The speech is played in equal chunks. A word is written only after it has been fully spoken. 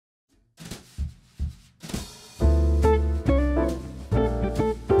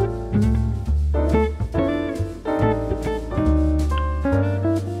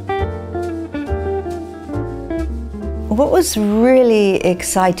was really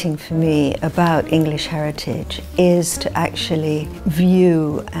exciting for me about English heritage is to actually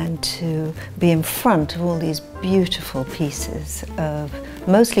view and to be in front of all these beautiful pieces of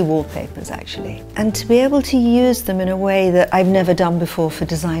mostly wallpapers actually, and to be able to use them in a way that I've never done before for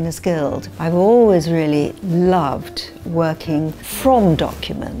Tricia Guild. I've always really loved working from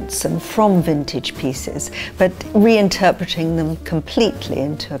documents and from vintage pieces, but reinterpreting them completely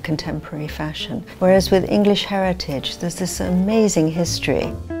into a contemporary fashion. Whereas with English heritage, there's this amazing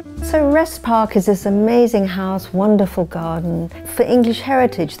history. So Rest Park is this amazing house, wonderful garden. For English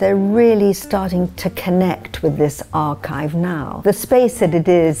heritage, they're really starting to connect with this archive now. The space that it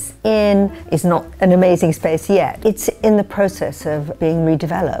is in is not an amazing space yet. It's in the process of being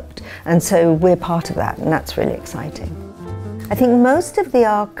redeveloped, and so we're part of that, and that's really exciting. I think most of the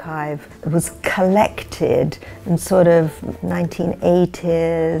archive was collected in sort of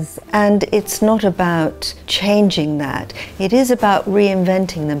 1980s, and it's not about changing that. It is about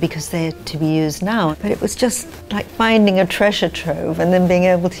reinventing them because they're to be used now, but it was just like finding a treasure trove and then being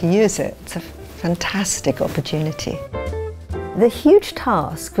able to use it. It's a fantastic opportunity. The huge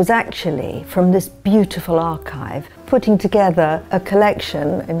task was actually, from this beautiful archive, putting together a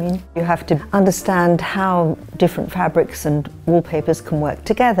collection. I mean, you have to understand how different fabrics and wallpapers can work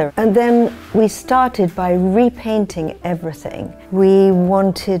together. And then we started by repainting everything. We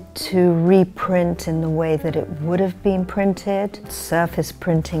wanted to reprint in the way that it would have been printed, surface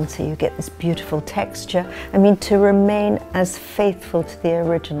printing, so you get this beautiful texture. I mean, to remain as faithful to the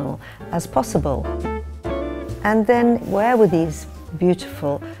original as possible. And then where were these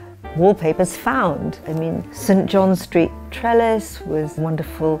beautiful wallpapers found? I mean, St. John Street Trellis was a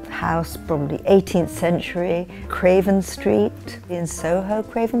wonderful house, probably 18th century. Craven Street in Soho,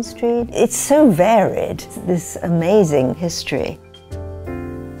 Craven Street. It's so varied, this amazing history.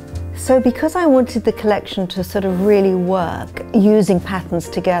 So because I wanted the collection to sort of really work, using patterns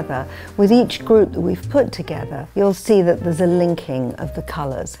together, with each group that we've put together, you'll see that there's a linking of the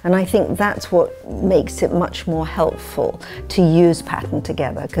colours. And I think that's what makes it much more helpful to use pattern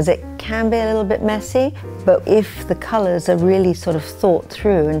together, because it can be a little bit messy, but if the colours are really sort of thought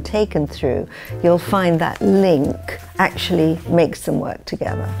through and taken through, you'll find that link actually makes them work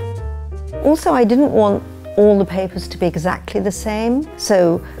together. Also, I didn't want all the papers to be exactly the same.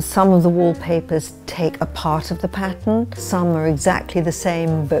 So some of the wallpapers take a part of the pattern, some are exactly the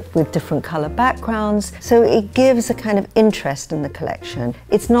same but with different colour backgrounds. So it gives a kind of interest in the collection.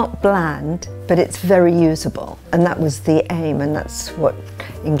 It's not bland, but it's very usable. And that was the aim, and that's what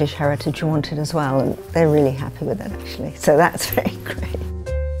English Heritage wanted as well. And they're really happy with it actually. So that's very great.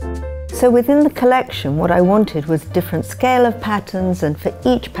 So within the collection, what I wanted was different scale of patterns, and for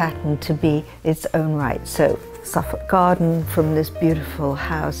each pattern to be its own right. So Suffolk Garden from this beautiful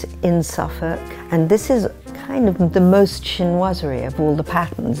house in Suffolk. And this is kind of the most chinoiserie of all the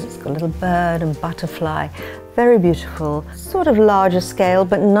patterns. It's got a little bird and butterfly, very beautiful, sort of larger scale,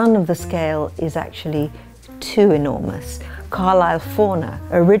 but none of the scale is actually too enormous. Carlisle Fauna.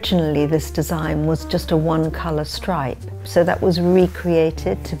 Originally this design was just a one-colour stripe, so that was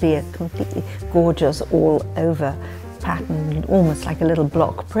recreated to be a completely gorgeous all-over pattern, almost like a little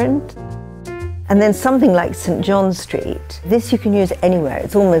block print. And then something like St. John Street, this you can use anywhere.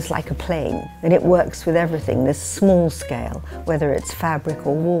 It's almost like a plane, and it works with everything. This small scale, whether it's fabric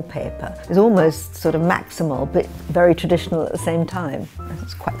or wallpaper, is almost sort of maximal, but very traditional at the same time.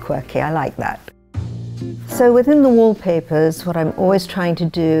 It's quite quirky, I like that. So within the wallpapers, what I'm always trying to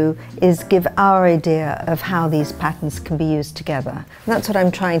do is give our idea of how these patterns can be used together. And that's what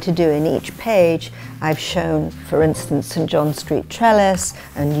I'm trying to do in each page. I've shown, for instance, St. John Street Trellis,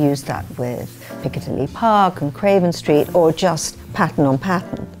 and used that with Piccadilly Park and Craven Street, or just pattern on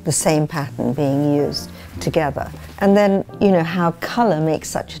pattern, the same pattern being used together. And then, you know, how colour makes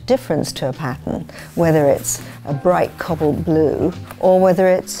such a difference to a pattern, whether it's a bright cobalt blue or whether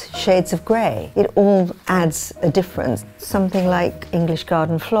it's shades of grey. It all adds a difference. Something like English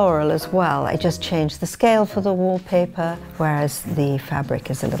Garden Floral as well. I just changed the scale for the wallpaper, whereas the fabric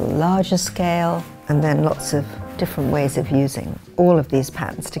is a little larger scale, and then lots of different ways of using all of these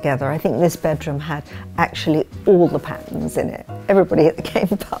patterns together. I think this bedroom had actually all the patterns in it. Everybody that came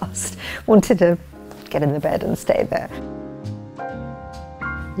past wanted to get in the bed and stay there.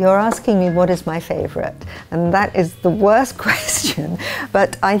 You're asking me what is my favourite, and that is the worst question,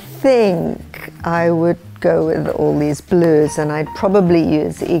 but I think I would go with all these blues, and I'd probably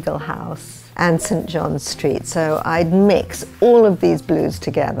use Eagle House and St. John Street. So I'd mix all of these blues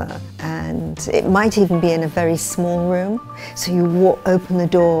together, and it might even be in a very small room. So you open the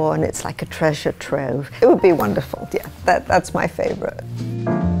door and it's like a treasure trove. It would be wonderful, yeah, that's my favourite.